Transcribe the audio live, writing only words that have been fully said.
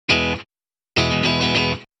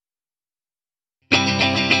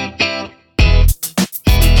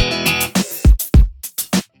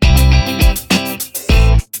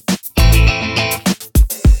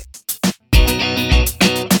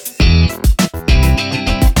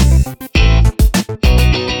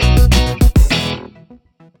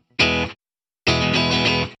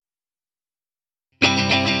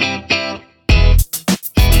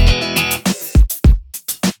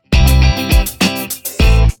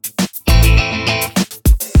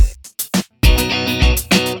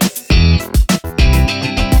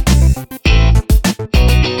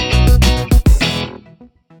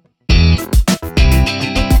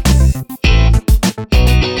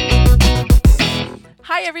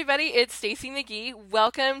Hi, everybody. It's Stacey McGee.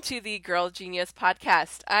 Welcome to the Girl Genius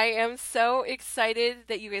podcast. I am so excited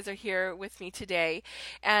that you guys are here with me today.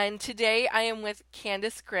 And today I am with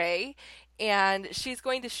Candace Gray, and she's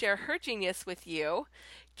going to share her genius with you.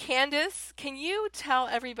 Candace, can you tell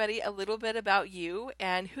everybody a little bit about you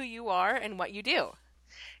and who you are and what you do?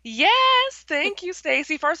 Yes, thank you,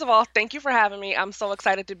 Stacy. First of all, thank you for having me. I'm so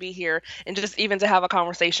excited to be here and just even to have a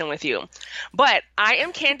conversation with you. But I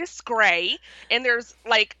am Candace Gray, and there's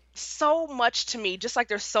like so much to me, just like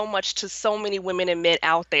there's so much to so many women and men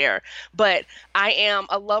out there. But I am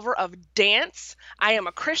a lover of dance. I am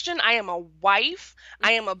a Christian. I am a wife.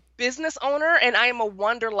 I am a business owner, and I am a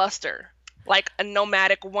wanderluster, like a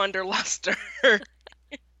nomadic wanderluster.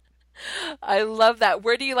 I love that.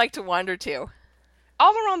 Where do you like to wander to?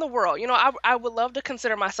 All around the world. I would love to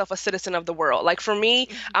consider myself a citizen of the world. Like for me,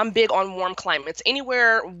 I'm big on warm climates.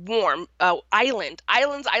 Anywhere warm, islands,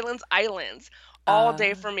 all Uh,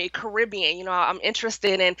 day for me. Caribbean, I'm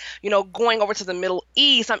interested in, going over to the Middle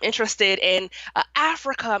East. I'm interested in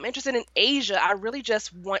Africa. I'm interested in Asia. I really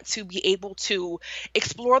just want to be able to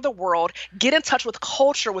explore the world, get in touch with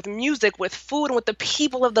culture, with music, with food, and with the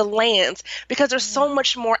people of the lands, because there's so yeah.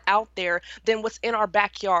 much more out there than what's in our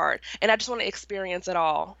backyard. And I just want to experience it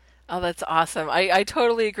all. Oh, that's awesome. I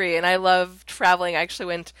totally agree. And I love traveling. I actually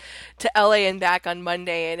went to LA and back on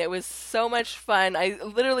Monday, and it was so much fun. I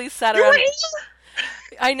literally sat You were around. in?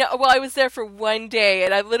 I know. Well, I was there for one day,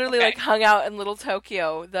 and I literally Okay. like hung out in Little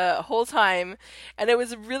Tokyo the whole time, and it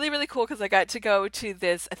was really really cool because I got to go to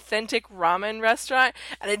this authentic ramen restaurant,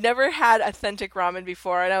 and I'd never had authentic ramen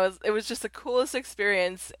before, and it was just the coolest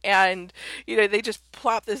experience. And they just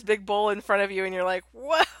plop this big bowl in front of you, and you're like,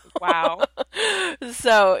 whoa. Wow.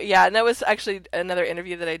 So yeah, and that was actually another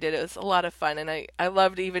interview that I did. It was a lot of fun, and I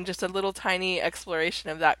loved even just a little tiny exploration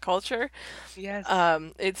of that culture. Yes.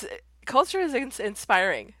 It's culture is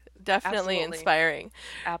inspiring, definitely Absolutely. inspiring.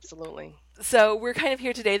 Absolutely. So we're kind of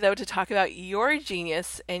here today, though, to talk about your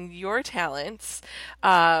genius and your talents.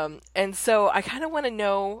 And so I kind of want to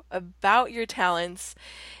know about your talents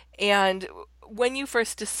and when you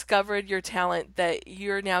first discovered your talent that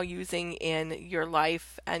you're now using in your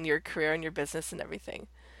life and your career and your business and everything.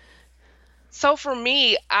 So for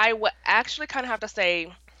me, I would actually kind of have to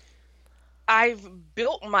say I've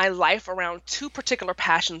built my life around two particular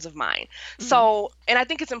passions of mine. Hmm. And I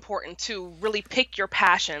think it's important to really pick your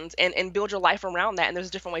passions and build your life around that. And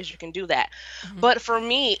there's different ways you can do that. Hmm. But for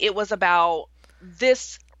me, it was about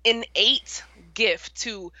this innate gift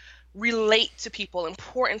to relate to people,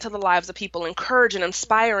 important to the lives of people, encourage and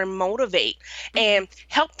inspire and motivate, Hmm. and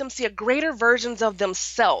help them see a greater versions of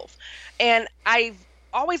themselves. And I've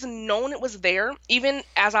always known it was there, even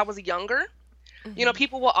as I was younger. Hmm.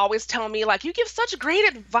 People will always tell me, like, you give such great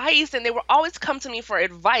advice, and they will always come to me for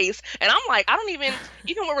advice. And I'm like, I don't even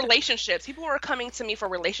with relationships, people were coming to me for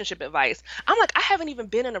relationship advice. I'm like, I haven't even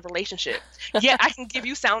been in a relationship, yet I can give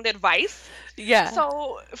you sound advice. Yeah.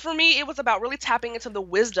 So for me, it was about really tapping into the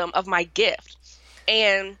wisdom of my gift.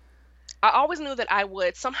 And I always knew that I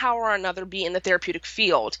would somehow or another be in the therapeutic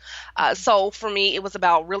field. So for me, it was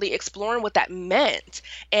about really exploring what that meant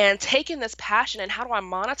and taking this passion and how do I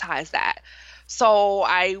monetize that. So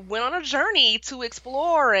I went on a journey to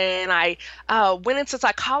explore, and I went into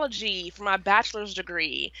psychology for my bachelor's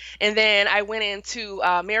degree, and then I went into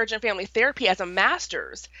marriage and family therapy as a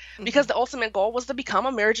master's because Hmm. the ultimate goal was to become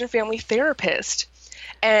a marriage and family therapist.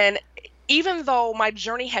 And even though my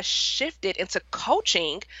journey has shifted into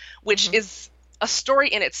coaching, which Hmm. is a story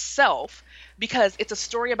in itself, because it's a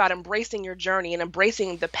story about embracing your journey and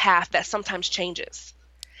embracing the path that sometimes changes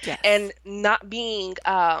Yes. and not being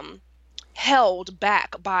held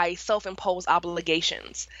back by self imposed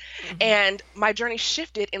obligations. Hmm. And my journey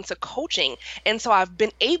shifted into coaching. And so I've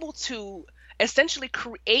been able to essentially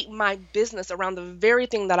create my business around the very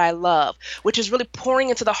thing that I love, which is really pouring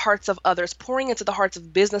into the hearts of others, pouring into the hearts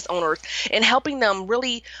of business owners, and helping them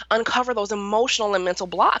really uncover those emotional and mental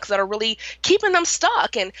blocks that are really keeping them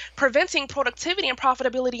stuck and preventing productivity and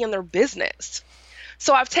profitability in their business.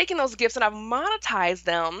 So I've taken those gifts and I've monetized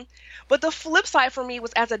them. But the flip side for me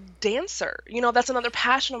was as a dancer. That's another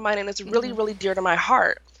passion of mine, and it's really, Hmm. really dear to my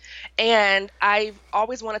heart. And I've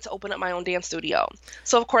always wanted to open up my own dance studio.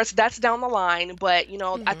 So of course that's down the line, but I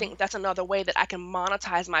Hmm. think that's another way that I can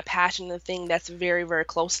monetize my passion, the thing that's very, very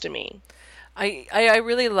close to me. I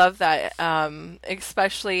really love that,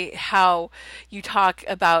 especially how you talk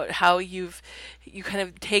about how you've you kind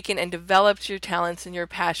of taken and developed your talents and your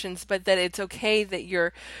passions, but that it's okay that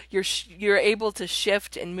you're able to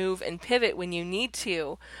shift and move and pivot when you need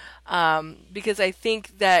to. Because I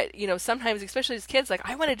think that, sometimes, especially as kids, like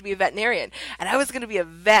I wanted to be a veterinarian and I was going to be a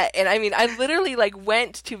vet. And I mean, I literally like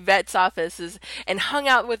went to vets' offices and hung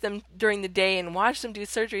out with them during the day and watched them do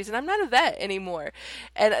surgeries. And I'm not a vet anymore.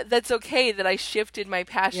 And that's okay that I shifted my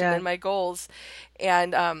passion Yeah. and my goals.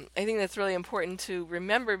 And I think that's really important to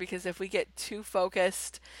remember, because if we get too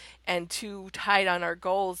focused and too tied on our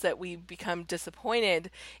goals, that we become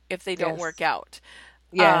disappointed if they don't Yes. work out.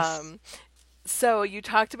 Yes. Um, so you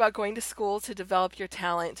talked about going to school to develop your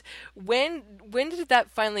talent. When did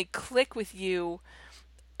that finally click with you?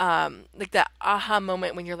 Like that aha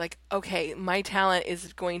moment when you're like, okay, my talent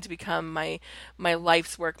is going to become my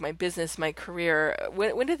life's work, my business, my career.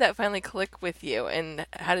 When did that finally click with you, and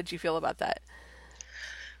how did you feel about that?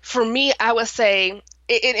 For me, I would say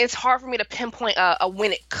it's hard for me to pinpoint a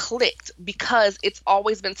when it clicked because it's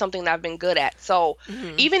always been something that I've been good at. So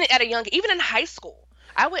Hmm. even in high school,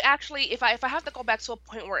 I would actually, if I have to go back to a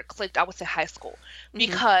point where it clicked, I would say high school, Hmm.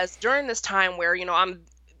 because during this time where I'm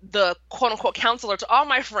the quote unquote counselor to all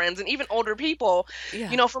my friends and even older people,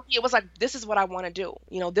 Yeah. for me it was like, this is what I want to do.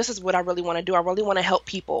 This is what I really want to do. I really want to help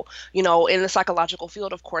people, in the psychological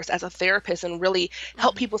field, of course, as a therapist, and really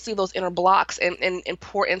help Hmm. people see those inner blocks and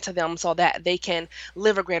pour into them so that they can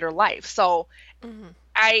live a greater life. So Hmm.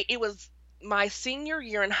 it was my senior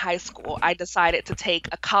year in high school, I decided to take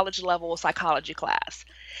a college level psychology class.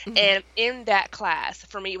 Hmm. And in that class,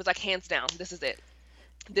 for me, it was like, hands down, this is it.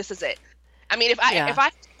 This is it. I mean, if I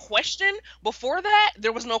question before that,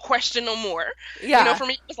 there was no question no more. Yeah. For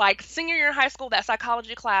me, it was like senior year in high school, that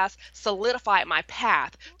psychology class solidified my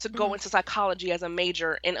path to Yeah. go into psychology as a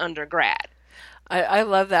major in undergrad. I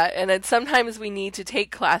love that. And then sometimes we need to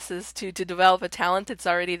take classes to develop a talent that's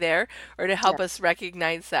already there, or to help us Yes.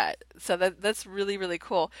 recognize that. So that's really, really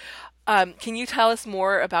cool. Can you tell us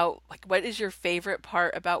more about, like, what is your favorite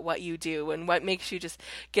part about what you do, and what makes you just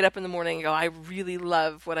get up in the morning and go, I really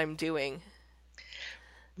love what I'm doing?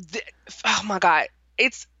 Th- oh my God.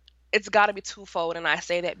 It's got to be twofold, and I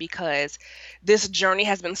say that because this journey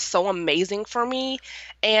has been so amazing for me,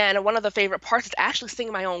 and one of the favorite parts is actually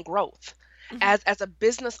seeing my own growth Hmm. as a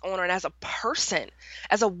business owner and as a person,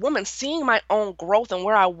 as a woman, seeing my own growth and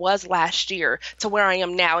where I was last year to where I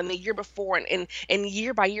am now, and the year before, and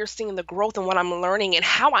year by year seeing the growth and what I'm learning and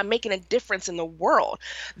how I'm making a difference in the world.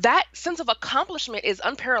 That sense of accomplishment is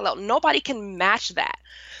unparalleled. Nobody can match that.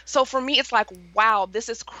 So for me, it's like, wow, this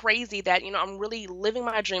is crazy that, I'm really living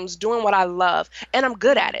my dreams, doing what I love, and I'm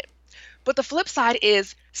good at Hmm. it. But the flip side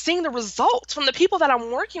is seeing the results from the people that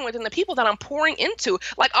I'm working with and the people that I'm pouring into.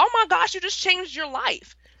 Like, oh my gosh, you just changed your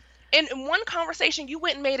life. And in one conversation, you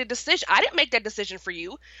went and made a decision. I didn't make that decision for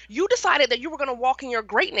you. You decided that you were going to walk in your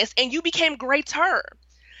greatness, and you became greater.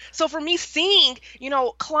 So for me, seeing,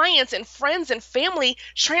 clients and friends and family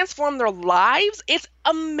transform their lives, it's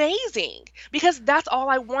amazing, because that's all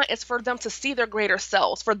I want, is for them to see their greater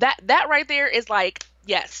selves. For that right there is like,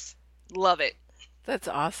 yes, love it. That's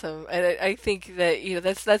awesome. And I think that,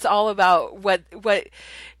 that's all about what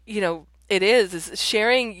it is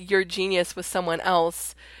sharing your genius with someone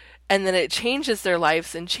else, and then it changes their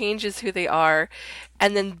lives and changes who they are,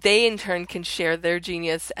 and then they in turn can share their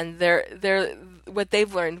genius and their what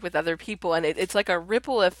they've learned with other people, and it's like a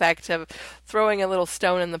ripple effect of throwing a little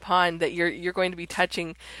stone in the pond, that you're going to be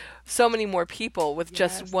touching so many more people with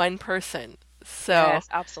just Yes. one person. So Yes,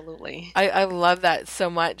 absolutely. I love that so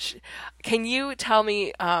much. Can you tell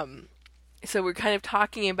me, so we're kind of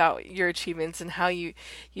talking about your achievements and how you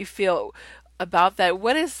feel about that.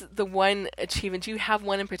 What is the one achievement? Do you have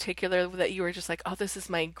one in particular that you were just like, oh, this is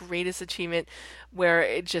my greatest achievement, where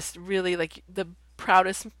it just really, like, the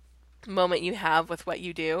proudest moment you have with what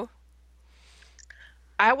you do?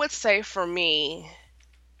 I would say for me,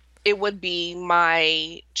 it would be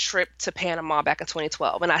my trip to Panama back in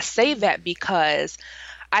 2012. And I say Mhm. that because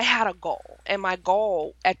I had a goal, and my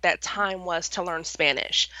goal at that time was to learn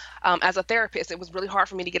Spanish. As a therapist, it was really hard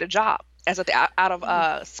for me to get a job out of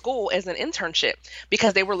Mhm. school as an internship,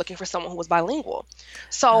 because they were looking for someone who was bilingual. Uh,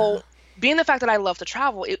 So, being the fact that I love to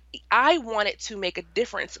travel, I wanted to make a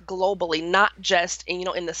difference globally, not just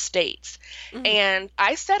in the States. mhm. And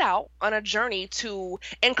I set out on a journey to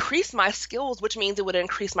increase my skills, which means it would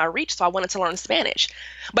increase my reach. So I wanted to learn Spanish.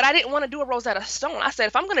 But I didn't want to do a Rosetta Stone. I said,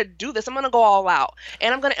 if I'm going to do this, I'm going to go all out.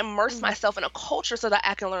 And I'm going to immerse Mhm. myself in a culture so that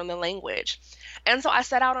I can learn the language. And so I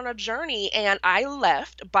set out on a journey, and I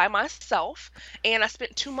left by myself, and I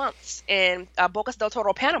spent 2 months in Bocas del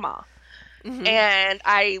Toro, Panama. Hmm. And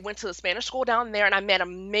I went to the Spanish school down there and I met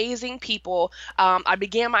amazing people. I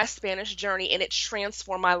began my Spanish journey and it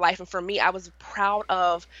transformed my life. And for me, I was proud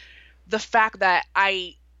of the fact that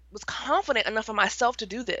I was confident enough in myself to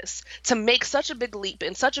do this, to make such a big leap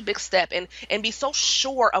and such a big step and be so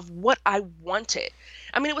sure of what I wanted.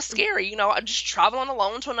 I mean, it was scary, I'm just traveling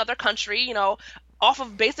alone to another country, off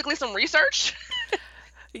of basically some research.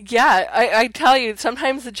 Yeah, I tell you,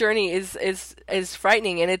 sometimes the journey is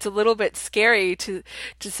frightening, and it's a little bit scary to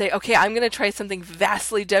say, okay, I'm going to try something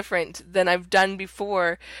vastly different than I've done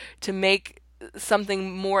before to make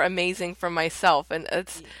something more amazing for myself. And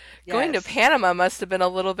it's going to Yes. Panama must have been a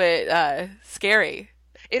little bit scary.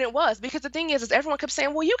 And it was because the thing is everyone kept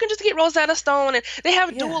saying, well, you can just get Rosetta Stone and they have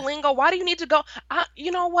Yeah. Duolingo. Why do you need to go?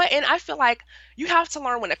 You know what? And I feel like you have to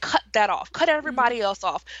learn when to cut that off, cut everybody else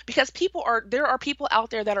off because there are people out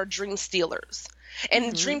there that are dream stealers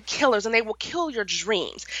and Mm-hmm. dream killers and they will kill your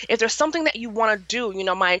dreams. If there's something that you want to do,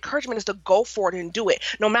 my encouragement is to go for it and do it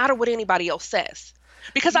no matter what anybody else says.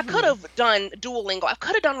 Because I could Mm-hmm. have done Duolingo, I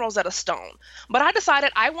could have done Rosetta Stone, but I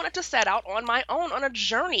decided I wanted to set out on my own on a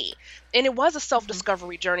journey. And it was a self Mm-hmm.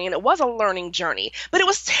 discovery journey and it was a learning journey, but it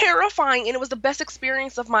was terrifying and it was the best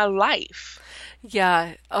experience of my life.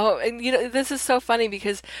 Yeah. Oh, and this is so funny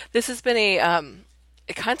because this has been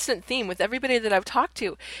a constant theme with everybody that I've talked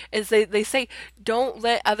to is they say don't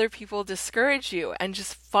let other people discourage you and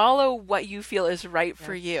just follow what you feel is right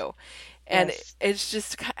for Yes. you. And Yes.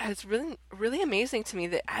 it's really really amazing to me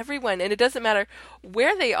that everyone, and it doesn't matter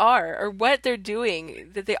where they are or what they're doing,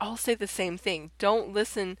 that they all say the same thing. Don't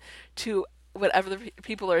listen to whatever the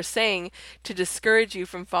people are saying to discourage you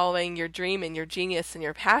from following your dream and your genius and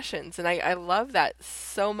your passions. And I love that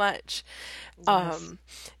so much. Yes. Um,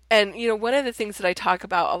 and one of the things that I talk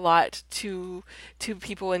about a lot to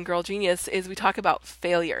people in Girl Genius is we talk about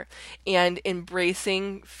failure and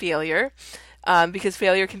embracing failure. Because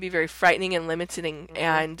failure can be very frightening and limiting. Hmm.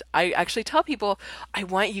 And I actually tell people, I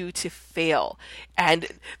want you to fail. And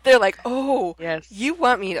they're like, oh, Yes. you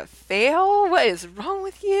want me to fail? What is wrong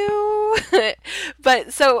with you?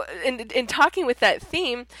 But so, in talking with that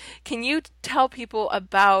theme, can you tell people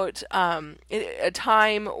about a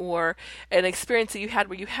time or an experience that you had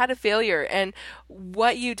where you had a failure and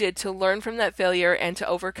what you did to learn from that failure and to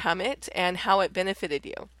overcome it and how it benefited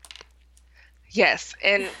you? Yes,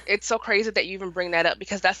 and it's so crazy that you even bring that up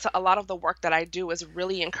because that's a lot of the work that I do is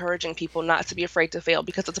really encouraging people not to be afraid to fail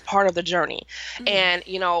because it's a part of the journey. Hmm. And,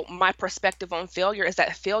 my perspective on failure is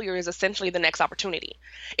that failure is essentially the next opportunity.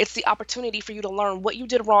 It's the opportunity for you to learn what you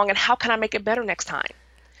did wrong and how can I make it better next time.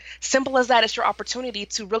 Simple as that. It's your opportunity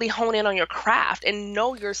to really hone in on your craft and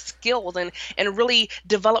know your skills and really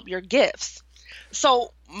develop your gifts.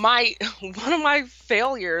 So my one of my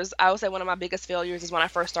failures, I would say one of my biggest failures is when I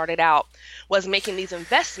first started out was making these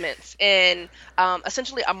investments in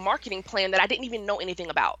essentially a marketing plan that I didn't even know anything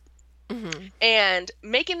about. Hmm. And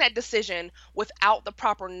making that decision without the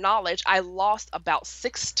proper knowledge, I lost about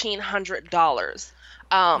 $1,600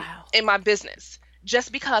 Wow. in my business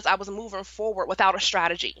just because I was moving forward without a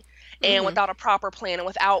strategy and Hmm. without a proper plan and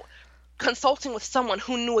without consulting with someone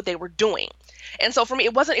who knew what they were doing. And so for me,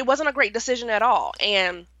 it wasn't a great decision at all.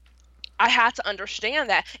 And I had to understand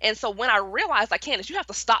that. And so when I realized, like, Candace, you have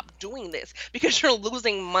to stop doing this because you're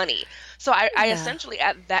losing money. So I Yeah. essentially,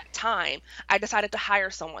 at that time, I decided to hire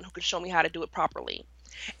someone who could show me how to do it properly.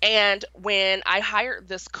 And when I hired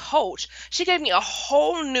this coach, she gave me a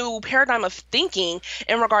whole new paradigm of thinking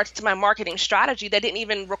in regards to my marketing strategy that didn't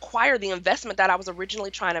even require the investment that I was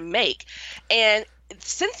originally trying to make. And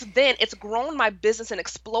since then, it's grown my business and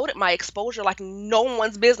exploded my exposure like no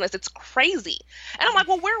one's business. It's crazy. And I'm like,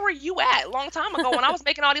 well, where were you at a long time ago when I was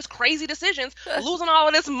making all these crazy decisions, losing all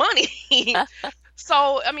of this money?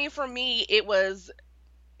 So, I mean, for me, it was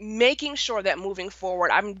making sure that moving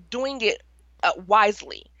forward, I'm doing it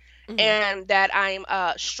wisely Hmm. and that I'm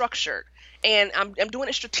structured and I'm doing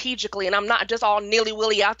it strategically and I'm not just all nilly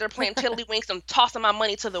willy out there playing tiddlywinks and tossing my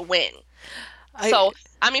money to the wind. I So,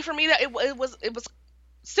 I mean, for me, that it was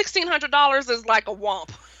 $1,600 is like a womp.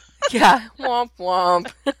 Yeah, womp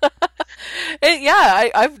womp. Yeah,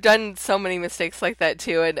 I've done so many mistakes like that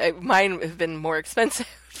too, and mine have been more expensive.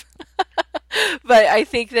 But I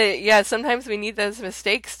think that, yeah, sometimes we need those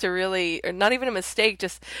mistakes to really, or not even a mistake,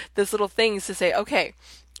 just those little things to say, okay,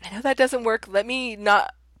 I know that doesn't work. Let me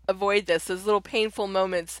not avoid this. Those little painful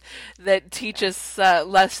moments that teach us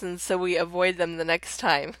lessons so we avoid them the next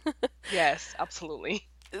time. Yes, absolutely.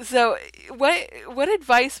 So, what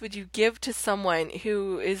advice would you give to someone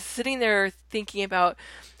who is sitting there thinking about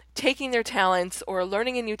taking their talents or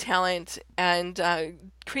learning a new talent and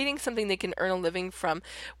creating something they can earn a living from,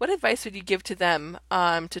 what advice would you give to them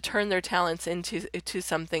to turn their talents into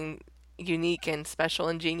something unique and special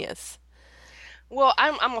and genius? Well,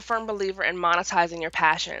 I'm a firm believer in monetizing your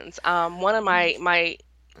passions. One of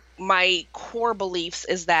my core beliefs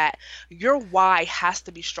is that your why has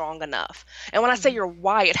to be strong enough. And when I say Mm-hmm. your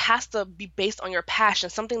why, it has to be based on your passion,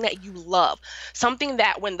 something that you love, something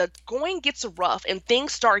that when the going gets rough and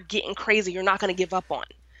things start getting crazy, you're not going to give up on.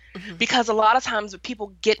 Mm-hmm. Because a lot of times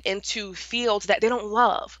people get into fields that they don't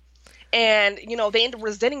love. And, they end up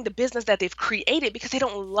resenting the business that they've created because they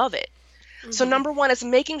don't love it. So Mm-hmm. number one is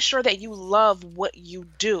making sure that you love what you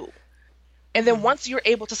do. And then Mm-hmm. once you're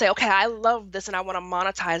able to say, okay, I love this and I want to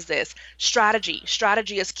monetize this, strategy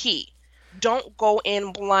is key. Don't go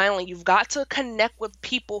in blindly. You've got to connect with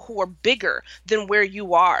people who are bigger than where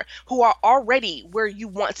you are, who are already where you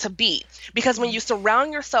want to be. Because when you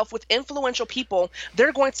surround yourself with influential people,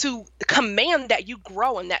 they're going to command that you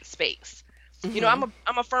grow in that space. Mm-hmm.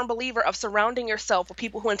 I'm a firm believer of surrounding yourself with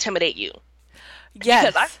people who intimidate you.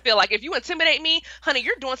 Because I Yes. feel like if you intimidate me, honey,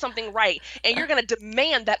 you're doing something right. And you're going to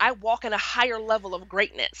demand that I walk in a higher level of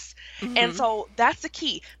greatness. And Mm-hmm. so that's the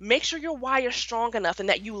key. Make sure your why is strong enough and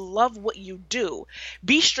that you love what you do.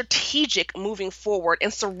 Be strategic moving forward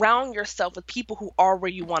and surround yourself with people who are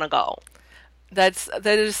where you want to go. That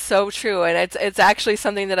is so true, and it's actually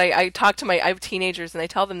something that I talk to I have teenagers and I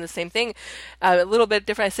tell them the same thing, a little bit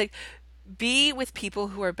different. I say, be with people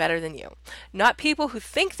who are better than you, not people who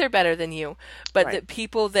think they're better than you, but Right. the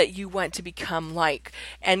people that you want to become like,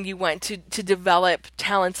 and you want to develop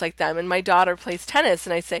talents like them. And my daughter plays tennis,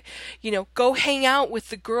 and I say, go hang out with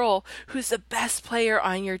the girl who's the best player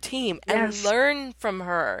on your team and Yes. learn from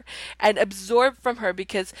her and absorb from her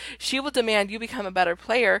because she will demand you become a better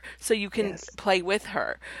player so you can Yes. play with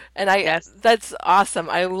her. And I Yes. that's awesome.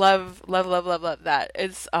 I love love love love love that.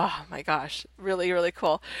 It's, oh my gosh, really really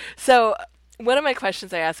cool. So one of my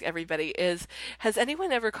questions I ask everybody is, has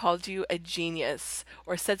anyone ever called you a genius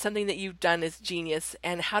or said something that you've done is genius,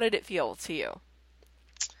 and how did it feel to you?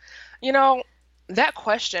 You know, that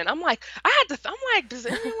question, I'm like, does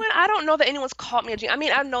anyone, I don't know that anyone's called me a genius. I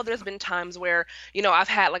mean, I know there's been times where, I've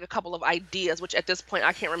had like a couple of ideas, which at this point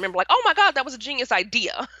I can't remember, like, oh my God, that was a genius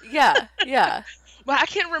idea. Yeah, yeah. But I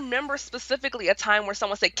can't remember specifically a time where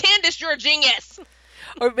someone said, Candace, you're a genius.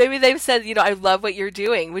 Or maybe they've said, I love what you're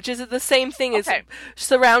doing, which is the same thing as Okay.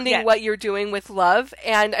 surrounding Yes. what you're doing with love.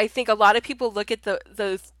 And I think a lot of people look at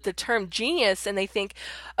the term genius and they think,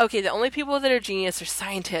 okay, the only people that are genius are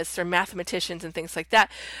scientists or mathematicians and things like that.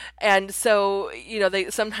 And so, they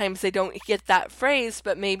sometimes they don't get that phrase,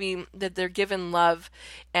 but maybe that they're given love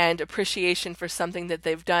and appreciation for something that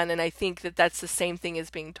they've done. And I think that that's the same thing as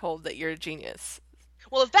being told that you're a genius.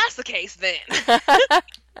 Well, if that's the case, then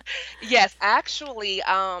yes, actually,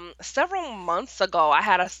 several months ago, I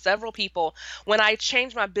had several people when I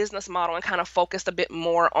changed my business model and kind of focused a bit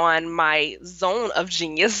more on my zone of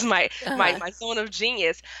genius, Uh-huh. my zone of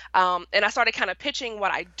genius, and I started kind of pitching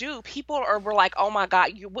what I do. Were like, "Oh my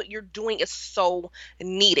God, what you're doing is so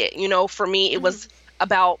needed." For me, it was Mhm.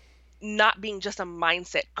 about not being just a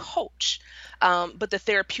mindset coach, but the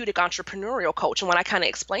therapeutic entrepreneurial coach. And when I kind of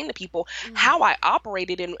explained to people Mhm. how I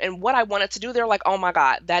operated and what I wanted to do, they're like, oh my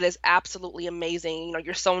God, that is absolutely amazing.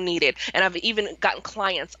 You're so needed. And I've even gotten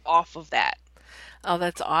clients off of that. Oh,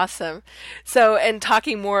 that's awesome. So, and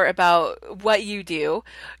talking more about what you do,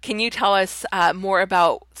 can you tell us more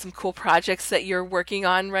about some cool projects that you're working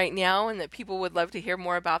on right now and that people would love to hear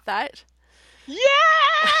more about that?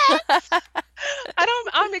 Yes!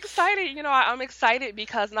 I'm excited. I'm excited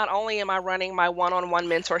because not only am I running my one-on-one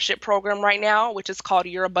mentorship program right now, which is called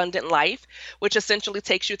Your Abundant Life, which essentially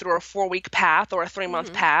takes you through a 4-week path or a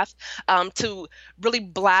 3-month Hmm. path, to really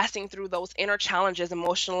blasting through those inner challenges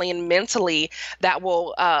emotionally and mentally that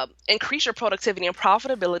will increase your productivity and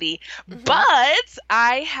profitability. Hmm. But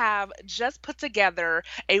I have just put together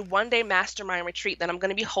a one-day mastermind retreat that I'm going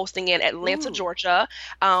to be hosting in Atlanta, Ooh, Georgia,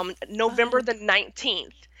 November fun. the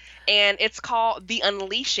 19th. And it's called the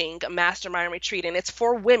Unleashing Mastermind Retreat. And it's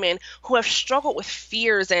for women who have struggled with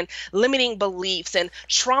fears and limiting beliefs and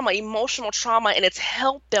trauma, emotional trauma, and it's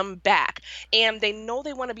held them back. And they know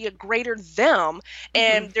they want to be a greater them. Hmm.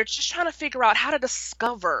 And they're just trying to figure out how to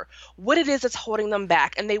discover what it is that's holding them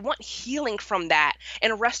back. And they want healing from that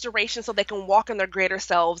and restoration so they can walk in their greater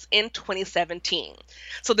selves in 2017.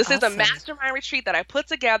 So this is a Awesome. mastermind retreat that I put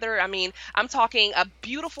together. I mean, I'm talking a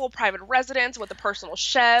beautiful private residence with a personal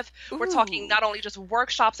chef, Bev. We're talking Ooh. not only just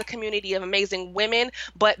workshops, a community of amazing women,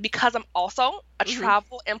 but because I'm also a Mm-hmm.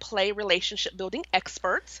 travel and play relationship building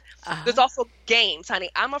expert, there's Uh-huh. also games, honey.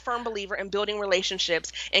 I'm a firm believer in building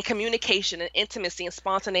relationships and communication and intimacy and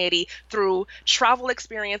spontaneity through travel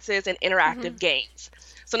experiences and Mm-hmm. interactive games.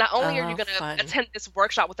 So not only are you Oh, going to fun. attend this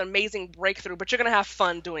workshop with an amazing breakthrough, but you're going to have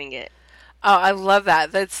fun doing it. Oh, I love that.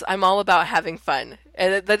 I'm all about having fun.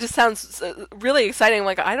 And that just sounds really exciting.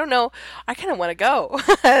 Like, I don't know, I kind of want to go.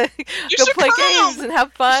 You Go should play games come. and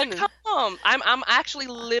have You should fun. come. I'm actually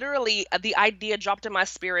literally the idea dropped in my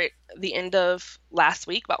spirit the end of last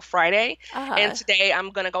week, about Friday, and Uh-huh. today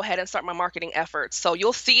I'm gonna go ahead and start my marketing efforts. So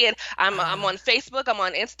you'll see it. I'm Uh, on Facebook, I'm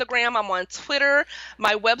on Instagram, I'm on Twitter,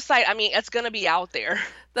 my website. I mean, it's gonna be out there.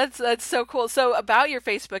 that's so cool. So about your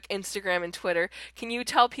Facebook, Instagram, and Twitter, can you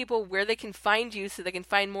tell people where they can find you so they can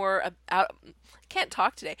find more out? Can't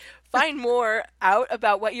talk today. Find more out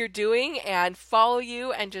about what you're doing and follow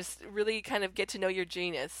you and just really kind of get to know your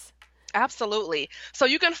genius. Absolutely. So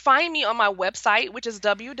you can find me on my website, which is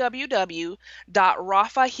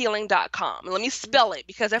www.rafahealing.com. Let me spell it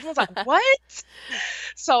because everyone's like, what?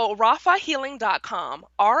 So rafahealing.com,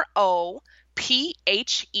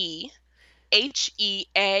 ROPHEHEALING.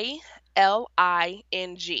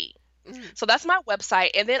 Mm. So that's my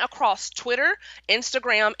website. And then across Twitter,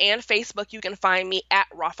 Instagram, and Facebook, you can find me at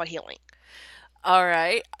Rafa Healing. All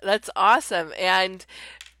right, that's awesome. And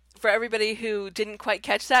for everybody who didn't quite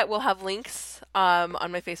catch that, we'll have links on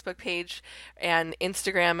my Facebook page and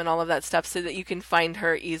Instagram and all of that stuff so that you can find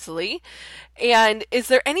her easily. And is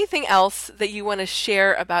there anything else that you want to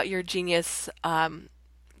share about your genius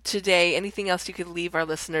today? Anything else you could leave our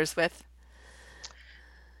listeners with?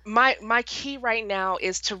 My key right now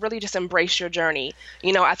is to really just embrace your journey.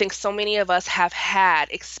 I think so many of us have had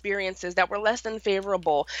experiences that were less than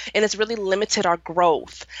favorable, and it's really limited our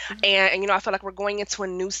growth. And I feel like we're going into a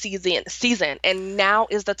new season, and now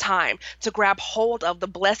is the time to grab hold of the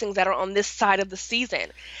blessings that are on this side of the season.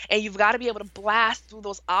 And you've got to be able to blast through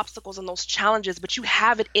those obstacles and those challenges, but you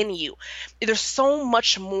have it in you. There's so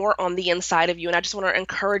much more on the inside of you, and I just want to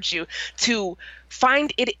encourage you to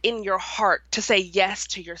find it in your heart to say yes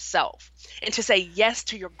to yourself and to say yes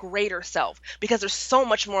to your greater self, because there's so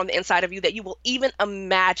much more on the inside of you that you will even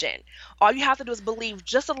imagine. All you have to do is believe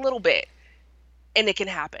just a little bit and it can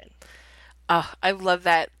happen. Oh, I love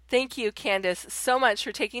that. Thank you, Candace, so much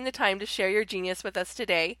for taking the time to share your genius with us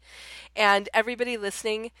today. And everybody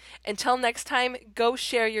listening, until next time, go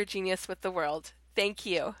share your genius with the world. Thank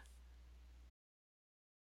you.